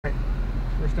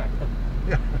first time.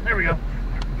 Yeah. There we go. All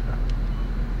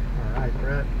right,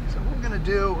 Brett. So what we're going to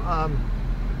do,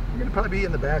 we're going to probably be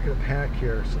in the back of the pack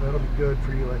here, so that'll be good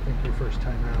for you, I think, your first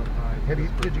time out.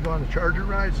 Did you go on the Charger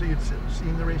ride so you'd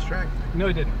seen the racetrack? No,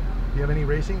 I didn't. Do you have any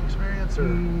racing experience? Or?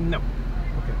 No.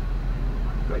 Okay.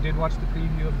 I did watch the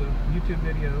preview of the YouTube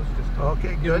videos, just to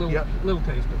okay, get good. a little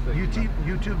taste of things.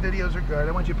 YouTube videos are good.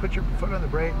 I want you to put your foot on the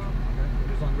brake.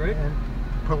 Okay, just on brake. And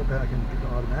pull it back into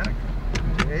automatic.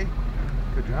 Okay,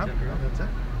 good job. That's it.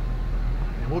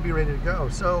 And we'll be ready to go.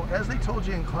 So, as they told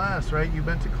you in class, right? You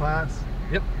went to class.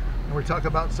 Yep. And we're talking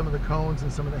about some of the cones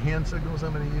and some of the hand signals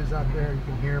I'm going to use out there. You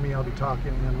can hear me. I'll be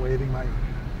talking and waving my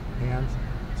hands.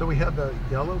 So we have the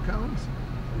yellow cones,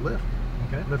 lift,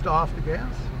 lift off the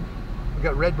gas. We've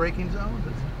got red braking zone,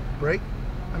 that's brake.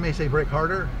 I may say brake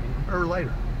harder or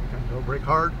lighter. So brake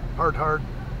hard, hard,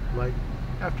 light.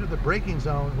 After the braking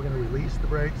zone, we're going to release the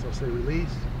brakes. I'll say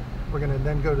release. We're going to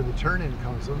then go to the turn-in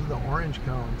cones. Those are the orange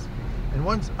cones. And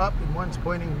one's up and one's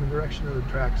pointing in the direction of the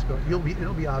track's going.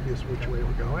 It'll be obvious which way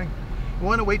we're going. We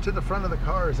want to wait to the front of the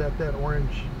cars at that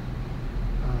orange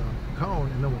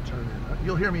cone, and then we'll turn in.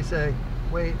 You'll hear me say,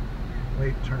 wait,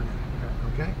 turn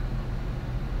in, okay?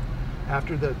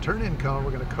 After the turn-in cone,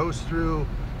 we're going to coast through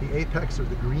the apex of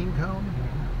the green cone.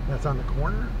 That's on the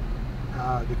corner.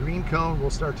 The green cone will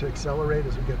start to accelerate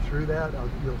as we get through that.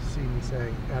 You'll see me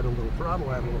say, add a little throttle,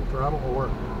 or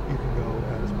you can go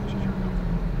add as much as you're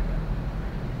comfortable.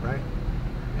 Right?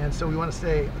 And so we want to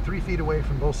stay 3 feet away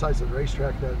from both sides of the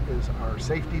racetrack. That is our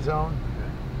safety zone,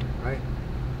 right?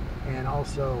 And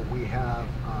also we have,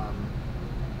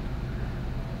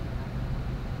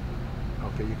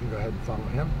 okay, you can go ahead and follow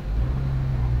him.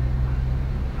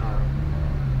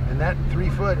 And that 3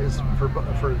 foot is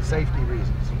for safety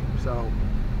reasons. So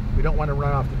we don't want to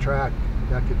run off the track.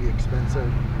 That could be expensive.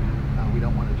 We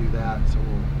don't want to do that. So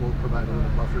we'll provide a little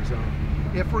buffer zone.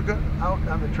 If we're out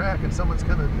on the track and someone's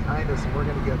coming behind us and we're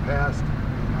going to get past,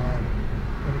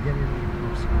 and again, your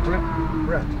name,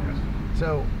 Brett. Yes.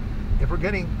 So if we're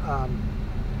going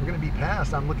to be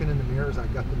passed, I'm looking in the mirrors.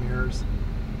 I've got the mirrors.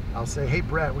 I'll say, hey,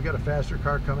 Brett, we got a faster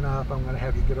car coming up. I'm going to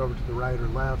have you get over to the right or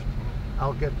left.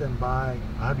 I'll get them by.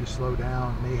 I'll have you slow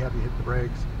down. May have you hit the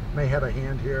brakes. May have a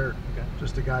hand here,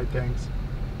 just to guide things.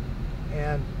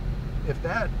 And if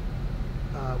that,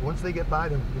 once they get by,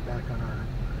 then we get back on our.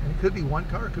 And it could be one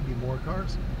car, it could be more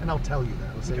cars, and I'll tell you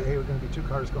that. I'll say, hey, we're going to be 2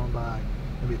 cars going by,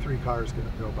 maybe 3 cars going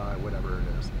to go by, whatever it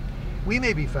is. We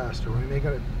may be faster. We may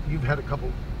go. You've had a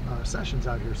couple sessions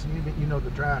out here, so you know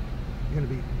the track. You're going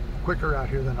to be quicker out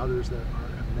here than others that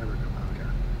have never come out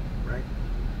here, right?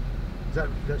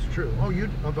 That's true. Oh,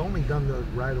 you've only done the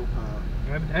ride.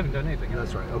 I haven't done anything.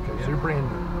 That's right. Okay, so you're brand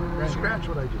new. Scratch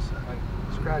what I just said.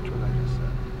 Scratch what I just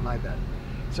said. My bad.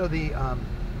 So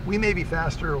we may be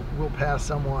faster. We'll pass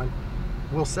someone.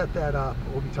 We'll set that up.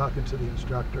 We'll be talking to the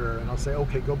instructor, and I'll say,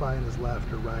 okay, go by in his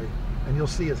left or right, and you'll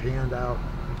see his hand out.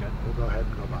 We'll go ahead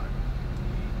and go by.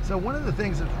 So one of the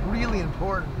things that's really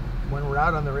important when we're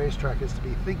out on the racetrack is to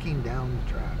be thinking down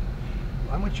the track.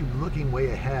 I want you looking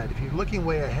way ahead. If you're looking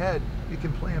way ahead, you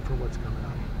can plan for what's coming up.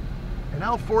 And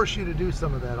I'll force you to do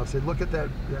some of that. I'll say, look at that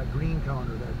green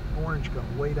cone or that orange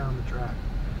cone way down the track,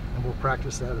 and we'll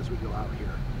practice that as we go out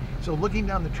here. So looking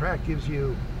down the track gives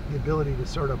you the ability to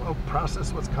sort of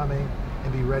process what's coming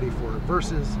and be ready for it,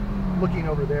 versus looking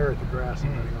over there at the grass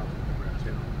and running off into the grass.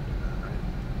 We don't want to do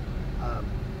that, right?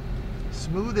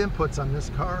 Smooth inputs on this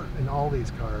car and all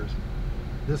these cars.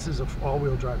 This is an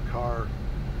all-wheel drive car,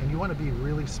 and you want to be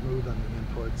really smooth on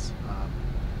the inputs.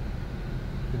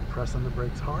 You can press on the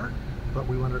brakes hard, but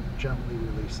we want to gently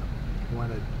release them. We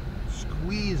want to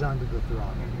squeeze onto the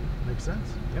throttle. Make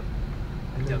sense? Yep.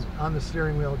 And then on the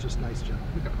steering wheel, just nice gentle.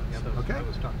 Okay? That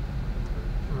was tough.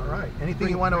 All right. Anything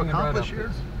you want to accomplish here?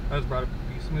 I was brought up to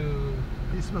be smooth.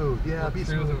 Be smooth. Yeah, be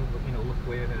smooth. Look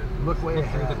way ahead. Look way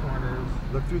ahead. Look through the corners.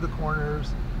 Look through the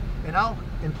corners. And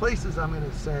in places, I'm going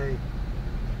to say,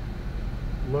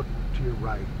 look to your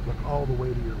right. Look all the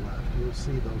way to your left. You'll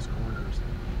see those corners.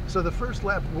 So the first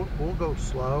lap, we'll go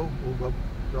slow. We'll go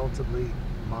relatively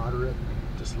moderate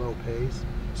to slow pace,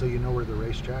 so you know where the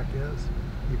racetrack is.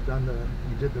 You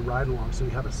did the ride along, so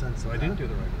you have a sense of that. I didn't do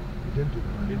the ride along. You didn't do the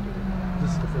ride along.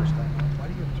 This is the first time. Why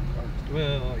do you have 2 cars?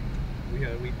 Well,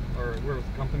 we're with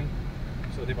the company,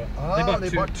 so they bought. They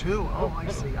bought 2. Oh, I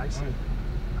see. I got you. I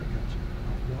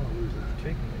don't want to lose that.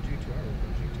 Taking the GTR over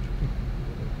the GTR.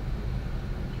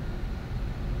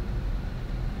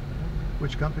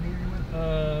 Which company are you with?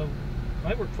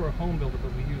 I work for a home builder,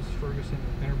 but we use Ferguson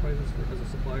Enterprises as a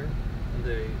supplier, and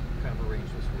they kind of arrange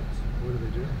this for us. What do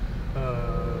they do?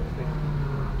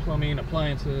 Plumbing,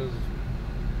 appliances,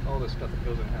 all this stuff that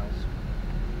goes in the house.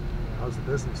 How's the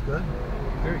business? Good?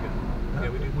 Very good.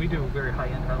 Yeah, we do very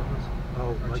high-end houses.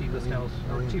 Oh, Our like cheapest house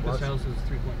is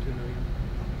 3.2 million.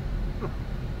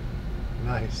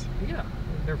 Nice. Yeah,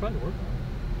 they're fun to work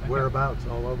on. Whereabouts?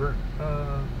 All over?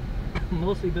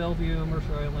 Mostly Bellevue,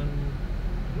 Mercer Island.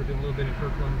 We're doing a little bit in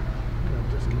Kirkland.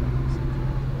 I'm just kidding.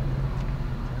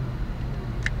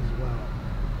 As well.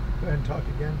 Go ahead and talk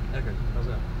again. Okay, how's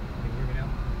that? Can you hear me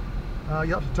now?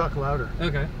 You have to talk louder.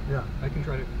 Okay. Yeah. I can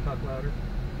try to talk louder.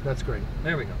 That's great.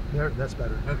 There we go. There, that's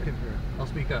better. Okay. I'll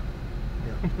speak up.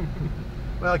 Yeah.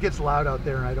 Well, it gets loud out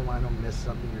there, and I don't want to miss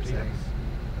something you're saying.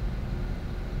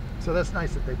 Yes. So that's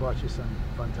nice that they bought you some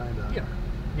fun time down there.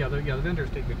 Yeah, the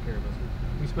vendors take good care of us.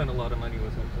 We spend a lot of money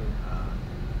with them, so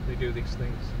they do these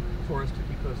things for us to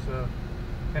keep us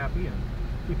happy and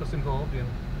keep us involved in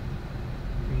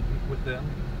with them.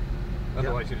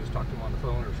 Otherwise, you just talk to them on the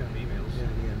phone or send emails. Yeah,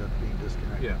 and you end up being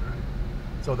disconnected. Yeah. Right.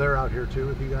 So they're out here too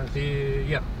with you guys?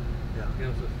 Yeah. Yeah.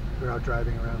 Yeah, They're out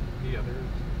driving around? Yeah, there's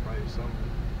probably some,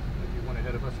 maybe one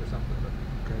ahead of us or something. But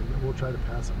okay, we'll try to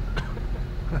pass them.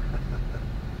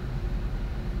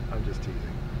 I'm just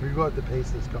teasing. We go at the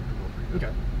pace that's comfortable for you.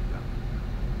 Okay. Yeah.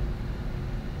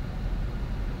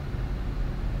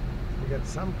 We got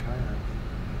some kind of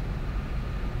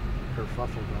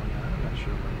kerfuffle going on. I'm not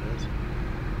sure what it is.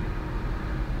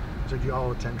 So do you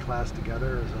all attend class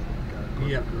together? Or is it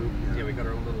like a group? Yeah, we got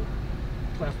our own little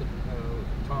class with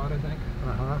Todd, I think.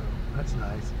 Uh-huh. That's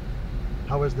nice.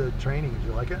 How was the training? Did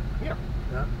you like it? Yeah.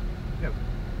 Yeah? Yeah.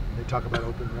 They talk about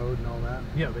open road and all that?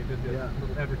 Yeah, they did a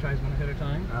little advertisement ahead of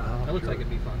time. That looks like it'd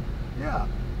be fun. Yeah.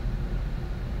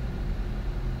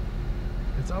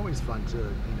 It's always fun to,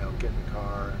 get in the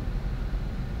car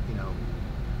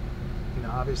and,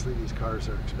 obviously these cars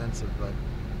are expensive, but,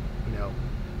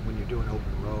 when you're doing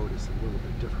open road, it's a little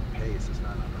bit different pace. It's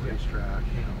not on the racetrack,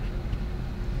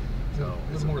 So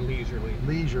a little more leisurely.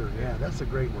 Leisure, yeah, that's a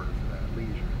great word for that,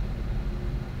 leisure.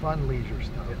 Fun leisure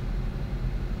stuff. Yeah.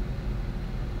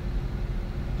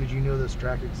 Did you know this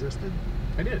track existed?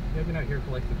 I did. I've been out here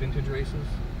for like the vintage races.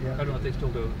 Yeah. I don't know if they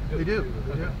still do. They do.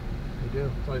 Okay. They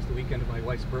do. It's always the weekend of my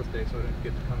wife's birthday, so I didn't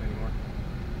get to come anymore.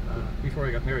 Before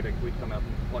I got married, we'd come out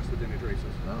and watch the vintage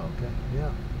races. Oh, okay.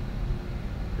 Yeah.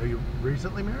 Are you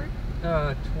recently married?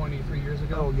 23 years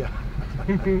ago. Oh, yeah.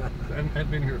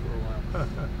 I've been here for a while.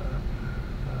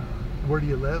 Where do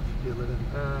you live? Do you live in?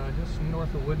 Just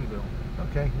north of Woodinville.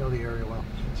 Okay, know the area well.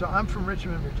 So I'm from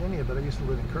Richmond, Virginia, but I used to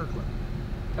live in Kirkland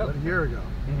about a year ago.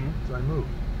 So I moved.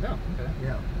 Oh, okay.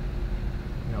 Yeah.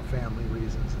 Family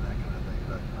reasons and that kind of thing.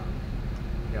 But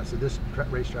yeah, so this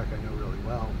racetrack I know really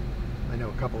well. I know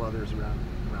a couple others around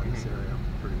this area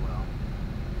pretty well.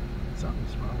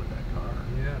 Something's wrong with that car.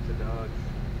 Yeah, it's a Dodge.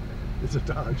 It's a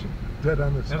Dodge. Dead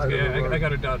on the side of the road. I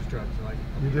got a Dodge truck, so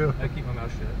you do? I keep my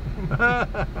mouth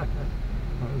shut.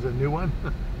 Is it a new one?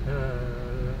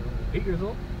 8 years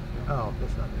old. Oh,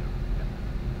 that's not new.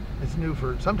 Yeah. It's new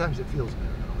for, sometimes it feels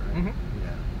new though, right?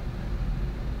 Yeah.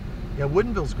 Yeah,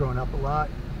 Woodinville's grown up a lot.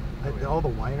 All the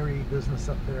winery business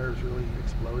up there has really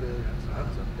exploded. Yeah, so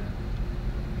that's up there.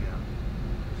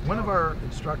 Yeah. One of our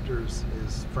instructors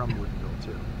is from Woodinville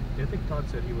too. Yeah, I think Todd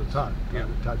said he was. Todd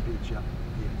Beach, yeah,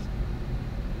 he is.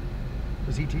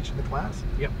 Does he teach in the class?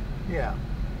 Yep. Yeah.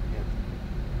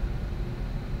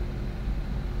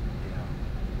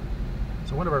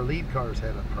 So one of our lead cars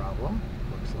had a problem,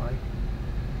 looks like.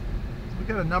 So we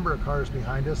got a number of cars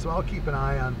behind us, so I'll keep an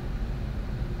eye on.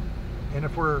 And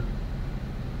if we're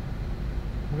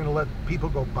going to let people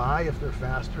go by if they're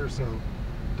faster, so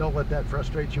don't let that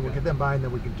frustrate you. We'll get them by, and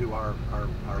then we can do our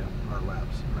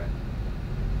laps. Right.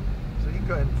 So you can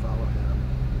go ahead and follow him.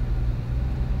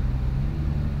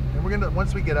 And we're gonna,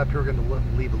 once we get up here, we're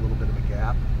gonna leave a little bit of a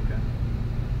gap. Okay.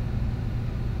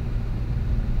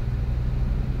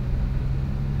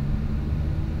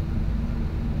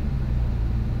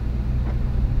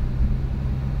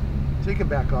 So you can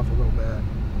back off a little bit.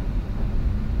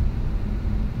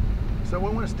 So we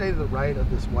want to stay to the right of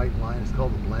this white line. It's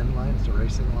called the blend line. It's a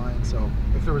racing line. So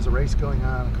if there was a race going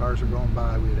on and cars are going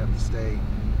by, we'd have to stay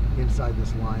inside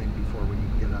this line before we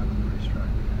can get out on the racetrack.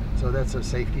 So that's a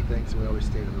safety thing, so we always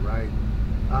stay to the right.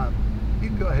 You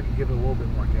can go ahead and give it a little bit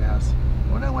more gas.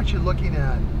 What I want you looking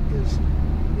at is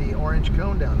the orange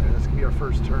cone down there. That's going to be our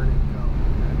first turning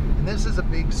cone. And this is a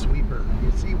big sweeper.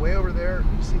 You see way over there,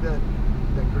 you see that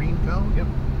green cone? Yep.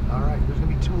 All right, there's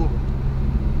going to be 2 of them.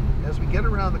 As we get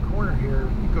around the corner here,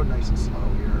 you go nice and slow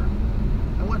here.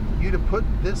 I want you to put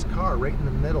this car right in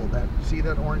the middle. See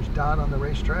that orange dot on the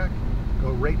racetrack? Go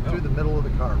right through the middle of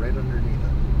the car, right underneath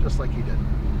it, just like he did.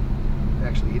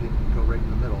 Actually, he didn't go right in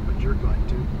the middle, but you're going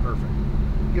to. Perfect.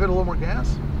 Give it a little more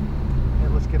gas,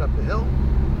 and let's get up the hill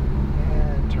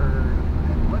and turn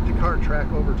car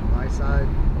track over to my side,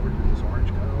 over to this orange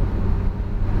cone.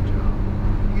 Good job.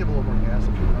 You give a little more gas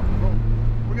if you're comfortable.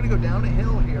 We're going to go down a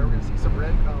hill here. We're going to see some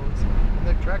red cones, and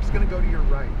the track's going to go to your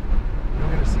right.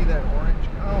 We're going to see that orange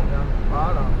cone down at the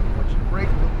bottom. I want you to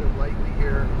brake a little bit lightly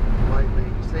here, lightly.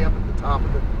 Stay up at the top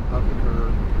of the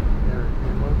curve. There.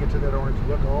 And when we get to that orange,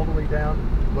 look all the way down.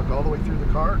 Look all the way through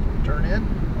the car. Turn in,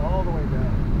 all the way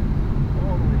down.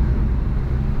 All the way down.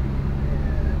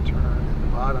 And turn at the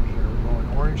bottom here. We're going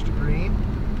orange to green.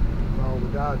 Follow the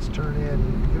dots. Turn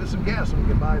in. Give us some gas when we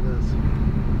get by this.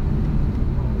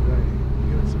 All right.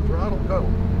 Give it some throttle. Go.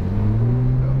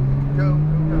 Go. Go.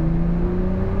 Go.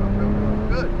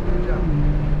 Good. Good job.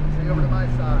 Stay over to my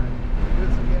side. Give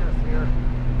it some gas here.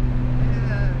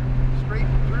 And straight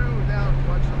through down.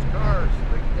 Watch those cars.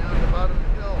 Straight down to the bottom of the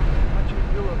hill. I want you to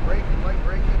do a braking, light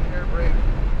braking, air brake.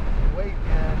 Wait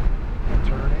and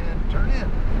turn in. Turn in.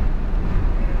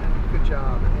 And good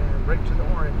job. And brake to the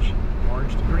orange.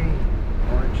 Orange to green.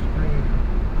 Orange to green.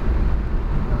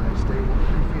 Nice. Stay 3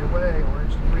 feet away.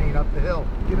 Orange to green. Up the hill.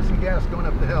 Give us some gas going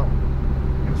up the hill.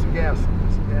 Give us some gas. Give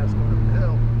us some gas going up the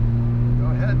hill. Go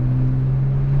ahead. And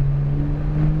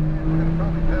we're going to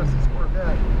probably pass this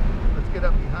Corvette. Let's get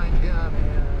up behind him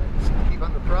and keep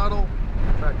on the throttle.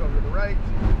 Track over to the right.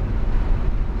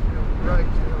 Stay over to the right.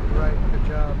 Stay over to the right. Good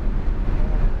job.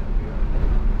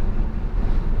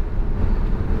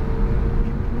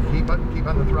 Keep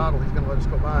on the throttle. He's going to let us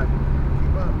go by.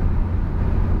 Keep up.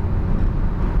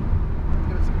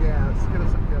 Give it some gas. Give it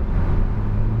some gas.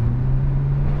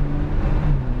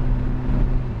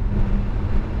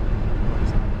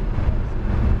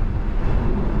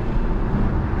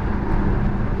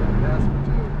 Pass for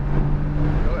 2.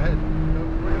 Go ahead.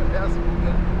 We're going to pass him. We'll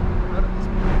get out of this.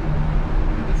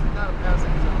 This is not a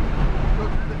passing zone. Go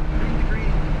through the green to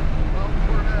green. Follow the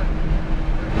Corvette.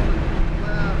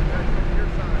 Left. Back to your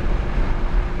side.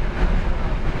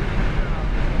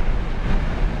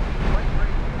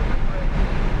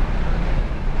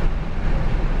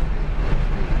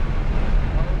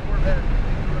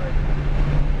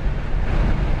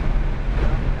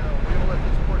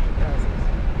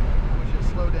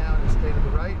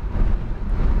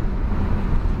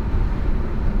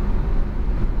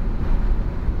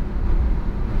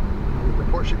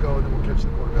 Go, and then we'll catch the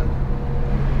Corvette.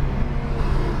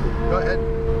 Go ahead.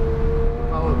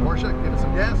 Follow the Porsche. Give it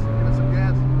some gas. Give it some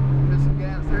gas. Give it some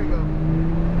gas. There you go.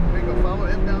 There you go. Follow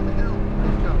him down the hill.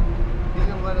 Nice job. He's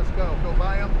going to let us go. Go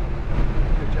by him.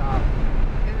 Good job.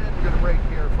 And we're going to brake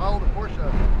here. Follow the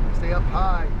Porsche. Stay up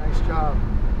high. Nice job.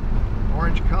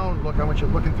 Orange cone. Look, I want you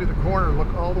looking through the corner.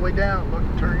 Look all the way down. Look,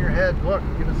 turn your head. Look,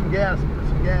 give us some gas. Give us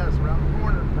some gas. Around the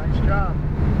corner. Nice job.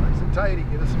 Nice and tighty.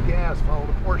 Give us some gas. Follow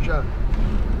the Porsche.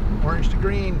 Orange to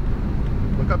green.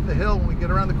 Look up the hill. When we get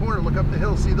around the corner, look up the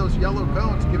hill. See those yellow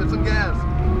cones. Give it some gas.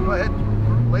 Go ahead.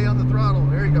 Lay on the throttle.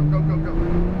 There you go. Go, go, go. Go, go,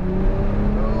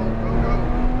 go.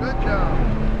 Good job.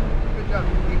 Good job.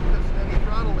 Keep the steady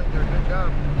throttle in there. Good job.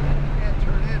 And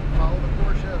turn in. Follow the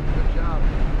Porsche. Good job.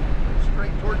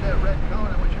 Straight toward that red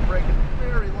cone. I want you to brake it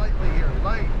very lightly here.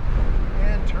 Light.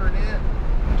 And turn in.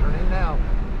 Turn in now.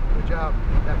 Good job.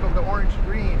 Now go to orange to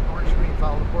green. Orange to green.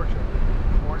 Follow the Porsche.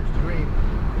 Orange to green.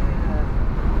 And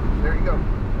there you go.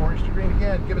 Orange to green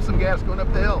again. Give us some gas going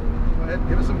up the hill. Go ahead.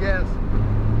 Give us some gas.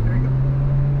 There you go.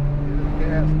 Give us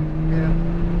gas. Yeah.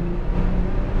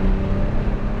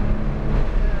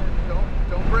 And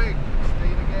don't brake. Stay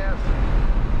in the gas.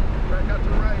 Track out to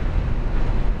the right.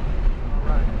 All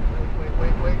right. Wait.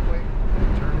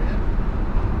 Turn in.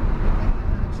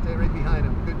 And stay right behind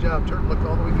him. Good job. Turn. Look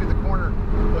all the way through the corner.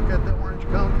 Look at the orange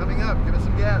cone coming up. Give us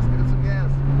some gas. Give us some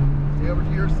gas. Stay over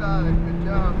to your side. Good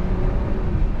job.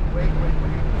 Wait.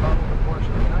 Follow the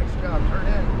Porsche. Nice job. Turn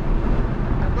in.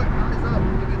 And look, eyes up.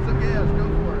 Give it some gas. Go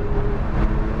for it.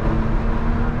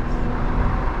 Nice.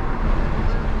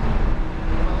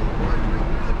 Follow the Porsche. Right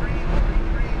through the green.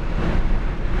 Green.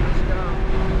 Nice job.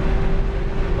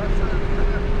 Left side of the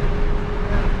left.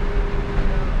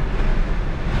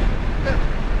 Yeah.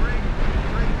 Brake.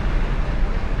 Wait.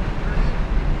 Turn in.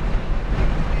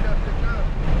 Speed up. Good job.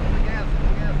 The gas.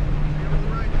 Stay over to the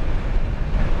right.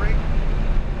 Brake.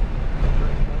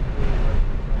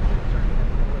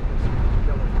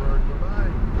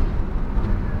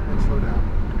 Slow down.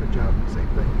 Good job. Same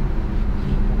thing.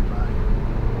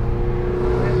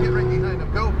 And get right behind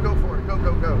him. Go for it. Go.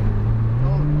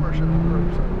 Follow the Porsche.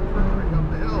 Right up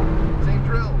the hill. Same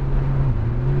drill.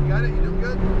 You got it? You doing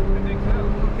good? I think so.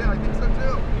 Okay, I think so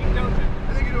too. He knows it. I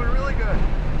think you're doing really good.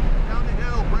 Down the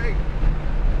hill. Brake.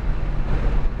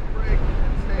 And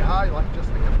stay high, just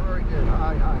like the Ferrari did.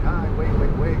 High.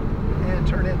 Wait. And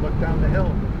turn in. Look down the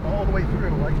hill. all the way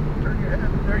through. Like, turn your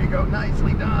head. There you go.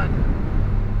 Nicely done.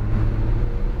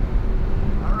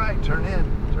 All right, turn in.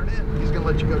 Turn in. He's going to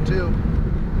let you go too.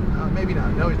 Maybe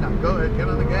not. No, he's not. Go ahead. Get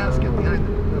on the gas. Get behind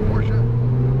the Porsche.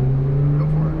 Go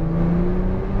for it.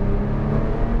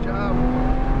 Good job.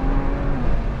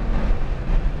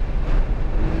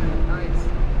 Nice.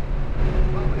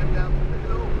 Follow him down the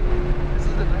hill. This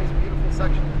is a nice, beautiful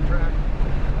section of the track.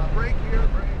 Brake here.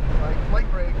 Brake. Light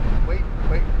brake. Wait.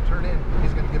 Turn in.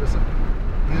 He's going to give us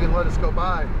he's going to let us go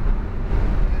by.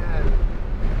 And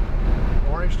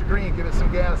orange to green. Give us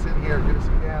some gas in here. Give us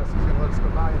some gas. He's going to let us go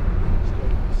by.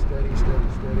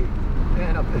 Steady.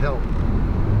 And up the hill.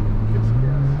 Give some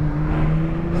gas.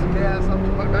 Some gas up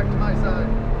to back to my side.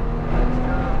 Nice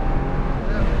job.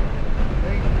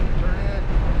 Hey, turn in.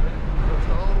 Goes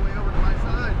all the way over to my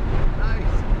side.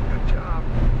 Nice. Good job.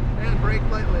 And brake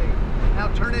lightly. Now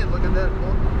turn in. Look at that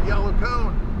yellow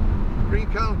cone. Green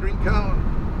cone.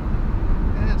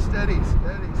 And steady.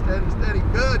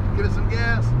 Good. Give us some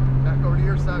gas. Back over to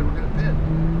your side. We're going to pit.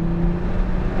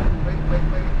 Wait.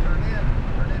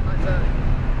 Turn in my side.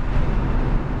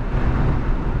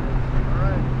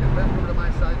 Alright, get back over to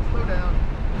my side. Slow down.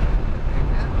 Hey,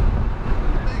 man. What do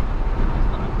you think?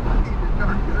 You did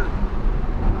darn good.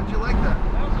 How'd you like that?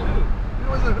 That was a hoot. It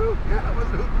was a hoot. Yeah, it was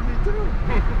a hoot for me too.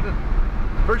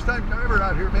 First time driver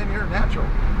out here, been here natural.